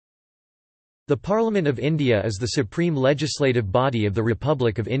The Parliament of India is the supreme legislative body of the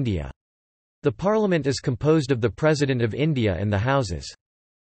Republic of India. The Parliament is composed of the President of India and the Houses.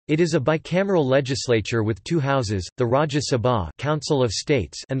 It is a bicameral legislature with two houses, the Rajya Sabha Council of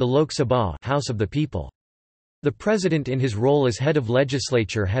States and the Lok Sabha House of the People. The President in his role as head of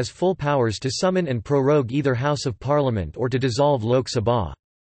legislature has full powers to summon and prorogue either House of Parliament or to dissolve Lok Sabha.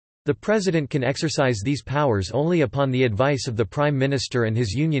 The President can exercise these powers only upon the advice of the Prime Minister and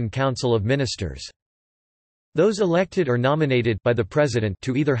his Union Council of Ministers. Those elected or nominated by the President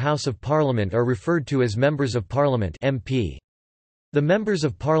to either House of Parliament are referred to as Members of Parliament (MP). The Members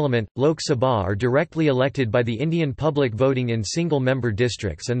of Parliament, Lok Sabha, are directly elected by the Indian public voting in single-member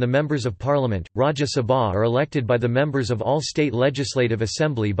districts, and the Members of Parliament, Rajya Sabha, are elected by the members of all state legislative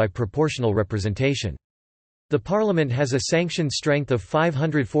assembly by proportional representation. The Parliament has a sanctioned strength of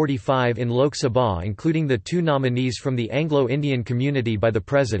 545 in Lok Sabha, including the 2 nominees from the Anglo-Indian community by the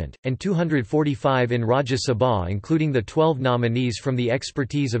President, and 245 in Rajya Sabha, including the 12 nominees from the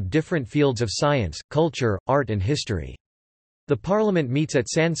expertise of different fields of science, culture, art and history. The Parliament meets at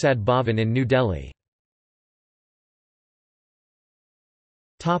Sansad Bhavan in New Delhi.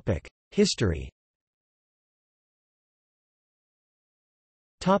 History.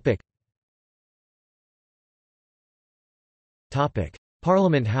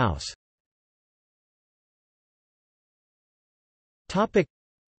 Parliament House. The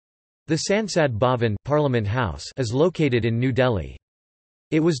Sansad Bhavan Parliament House is located in New Delhi.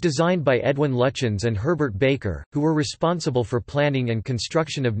 It was designed by Edwin Lutyens and Herbert Baker, who were responsible for planning and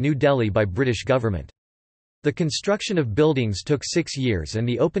construction of New Delhi by British government. The construction of buildings took 6 years and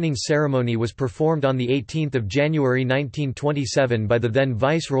the opening ceremony was performed on 18 January 1927 by the then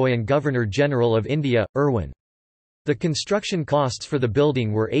Viceroy and Governor-General of India, Irwin. The construction costs for the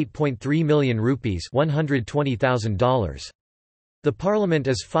building were 8.3 million rupees $120,000. The Parliament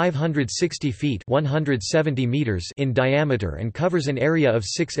is 560 feet 170 meters in diameter and covers an area of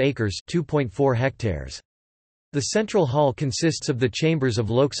 6 acres 2.4 hectares. The Central Hall consists of the chambers of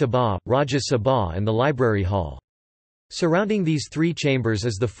Lok Sabha, Rajya Sabha and the Library Hall. Surrounding these 3 chambers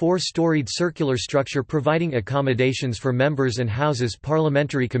is the 4-storied circular structure providing accommodations for members and houses,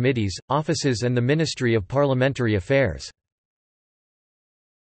 parliamentary committees, offices and the Ministry of Parliamentary Affairs.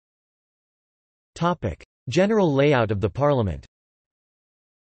 General layout of the Parliament.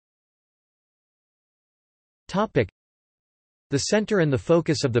 The centre and the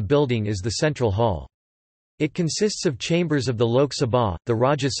focus of the building is the Central Hall. It consists of chambers of the Lok Sabha, the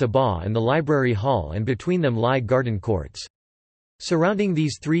Rajya Sabha and the Library Hall, and between them lie garden courts. Surrounding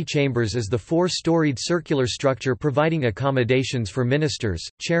these 3 chambers is the 4-storied circular structure providing accommodations for ministers,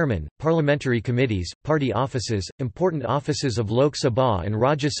 chairmen, parliamentary committees, party offices, important offices of Lok Sabha and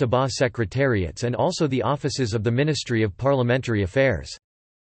Rajya Sabha secretariats and also the offices of the Ministry of Parliamentary Affairs.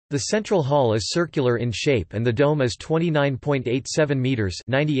 The Central Hall is circular in shape and the dome is 29.87 metres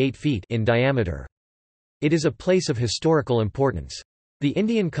 98 feet in diameter. It is a place of historical importance. The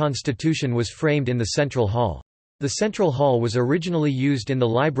Indian Constitution was framed in the Central Hall. The Central Hall was originally used in the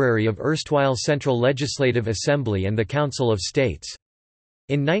library of erstwhile Central Legislative Assembly and the Council of States.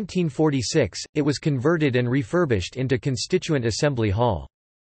 In 1946, it was converted and refurbished into Constituent Assembly Hall.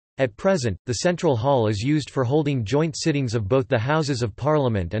 At present, the Central Hall is used for holding joint sittings of both the Houses of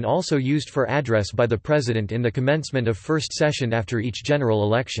Parliament and also used for address by the President in the commencement of first session after each general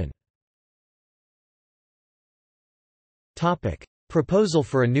election. Proposal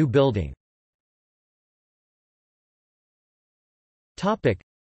for a new building.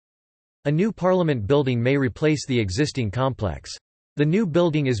 A new Parliament building may replace the existing complex. The new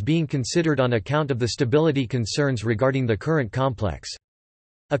building is being considered on account of the stability concerns regarding the current complex.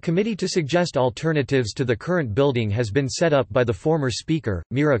 A committee to suggest alternatives to the current building has been set up by the former Speaker,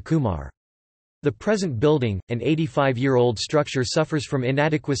 Meera Kumar. The present building, an 85-year-old structure, suffers from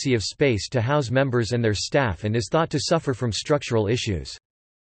inadequacy of space to house members and their staff and is thought to suffer from structural issues.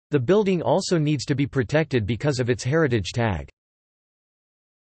 The building also needs to be protected because of its heritage tag.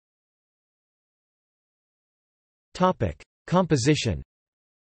 Composition.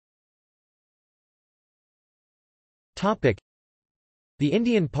 The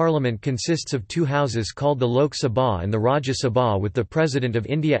Indian Parliament consists of 2 houses called the Lok Sabha and the Rajya Sabha, with the President of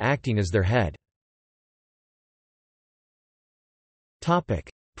India acting as their head.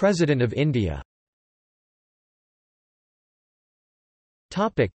 President of India.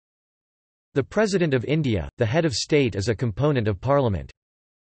 The President of India, the head of state, is a component of Parliament.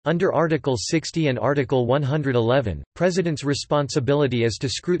 Under Article 60 and Article 111, President's responsibility is to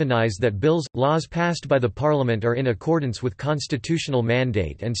scrutinise that bills, laws passed by the Parliament are in accordance with constitutional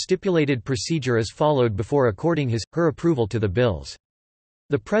mandate and stipulated procedure is followed before according his/her approval to the bills.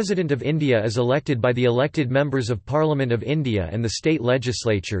 The President of India is elected by the elected members of Parliament of India and the state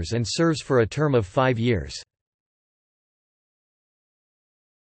legislatures and serves for a term of 5 years.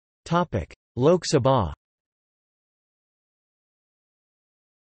 Lok Sabha.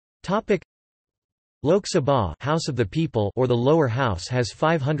 Lok Sabha, House of the People, or the lower house, has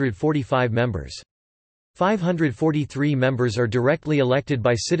 545 members. 543 members are directly elected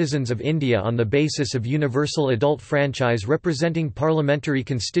by citizens of India on the basis of universal adult franchise representing parliamentary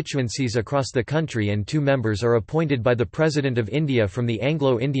constituencies across the country, and 2 members are appointed by the President of India from the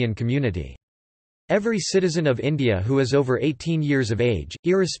Anglo-Indian community. Every citizen of India who is over 18 years of age,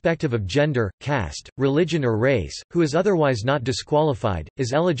 irrespective of gender, caste, religion or race, who is otherwise not disqualified,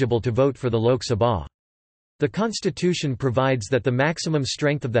 is eligible to vote for the Lok Sabha. The constitution provides that the maximum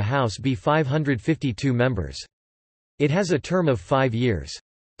strength of the House be 552 members. It has a term of 5 years.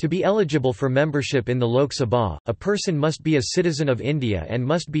 To be eligible for membership in the Lok Sabha, a person must be a citizen of India and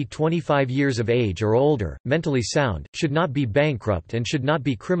must be 25 years of age or older, mentally sound, should not be bankrupt and should not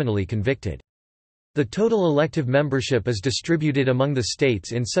be criminally convicted. The total elective membership is distributed among the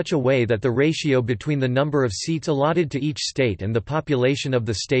states in such a way that the ratio between the number of seats allotted to each state and the population of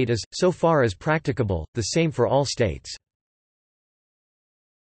the state is, so far as practicable, the same for all states.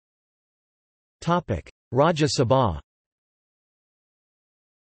 Rajya Sabha.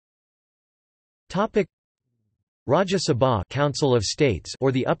 Rajya Sabha, Council of States,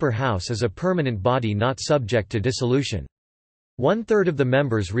 or the upper house, is a permanent body not subject to dissolution. 1/3 of the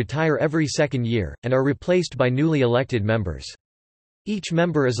members retire every 2nd year, and are replaced by newly elected members. Each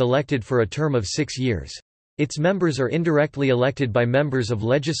member is elected for a term of 6 years. Its members are indirectly elected by members of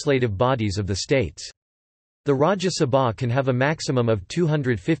legislative bodies of the states. The Rajya Sabha can have a maximum of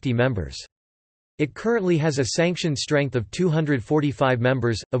 250 members. It currently has a sanctioned strength of 245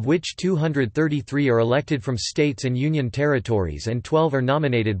 members, of which 233 are elected from states and union territories and 12 are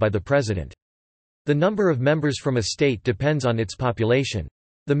nominated by the President. The number of members from a state depends on its population.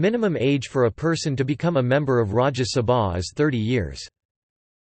 The minimum age for a person to become a member of Rajya Sabha is 30 years.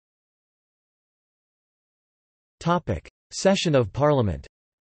 Session of Parliament.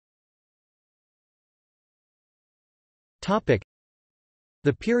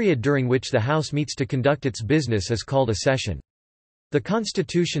 The period during which the House meets to conduct its business is called a session. The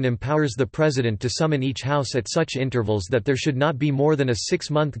Constitution empowers the President to summon each House at such intervals that there should not be more than a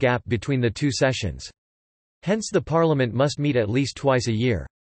 6-month gap between the 2 sessions. Hence the Parliament must meet at least twice a year.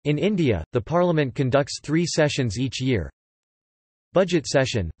 In India, the Parliament conducts 3 sessions each year. Budget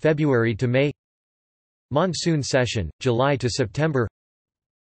session, February to May. Monsoon session, July to September.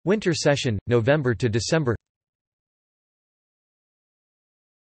 Winter session, November to December.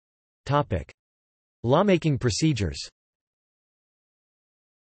 Lawmaking procedures.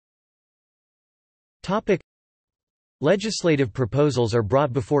 Legislative proposals are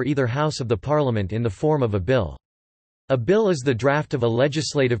brought before either house of the Parliament in the form of a bill. A bill is the draft of a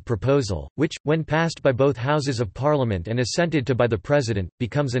legislative proposal, which, when passed by both houses of Parliament and assented to by the President,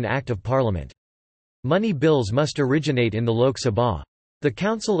 becomes an Act of Parliament. Money bills must originate in the Lok Sabha. The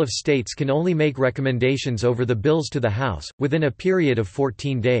Council of States can only make recommendations over the bills to the House, within a period of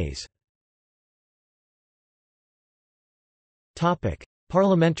 14 days.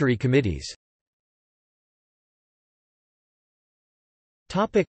 Parliamentary committees.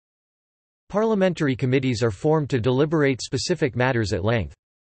 Parliamentary committees are formed to deliberate specific matters at length.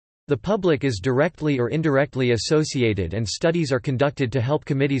 The public is directly or indirectly associated and studies are conducted to help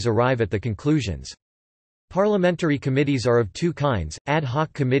committees arrive at the conclusions. Parliamentary committees are of 2 kinds, ad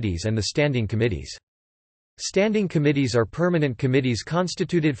hoc committees and the standing committees. Standing committees are permanent committees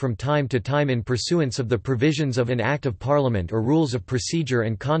constituted from time to time in pursuance of the provisions of an Act of Parliament or rules of procedure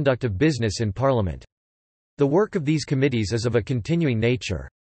and conduct of business in Parliament. The work of these committees is of a continuing nature.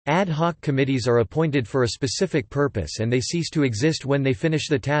 Ad hoc committees are appointed for a specific purpose and they cease to exist when they finish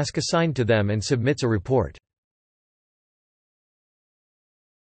the task assigned to them and submits a report.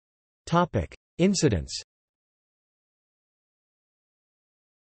 Incidents.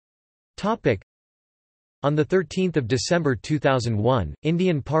 On 13 December 2001,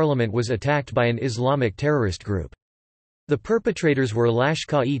 Indian Parliament was attacked by an Islamic terrorist group. The perpetrators were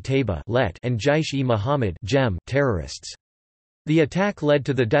Lashkar-e-Taiba and Jaish-e-Mohammed terrorists. The attack led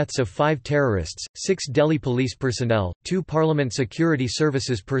to the deaths of 5 terrorists, 6 Delhi police personnel, 2 Parliament Security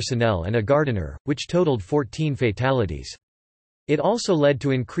Services personnel and a gardener, which totaled 14 fatalities. It also led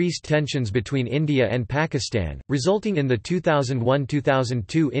to increased tensions between India and Pakistan, resulting in the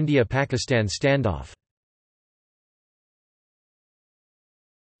 2001–2002 India-Pakistan standoff.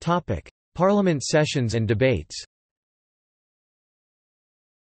 Parliament sessions and debates.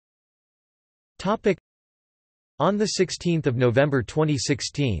 On 16 November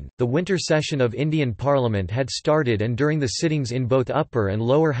 2016, the winter session of Indian Parliament had started and during the sittings in both upper and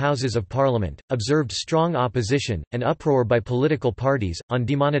lower houses of Parliament, observed strong opposition, and uproar by political parties, on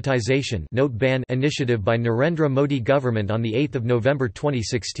demonetisation note ban initiative by Narendra Modi government on 8 November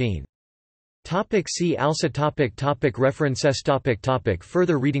 2016. See also References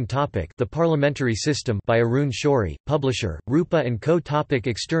Further reading The Parliamentary System by Arun Shourie, Publisher, Rupa & Co.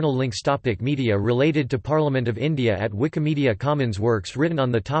 External links Media related to Parliament of India at Wikimedia Commons Works written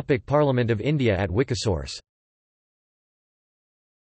on the Parliament of India at Wikisource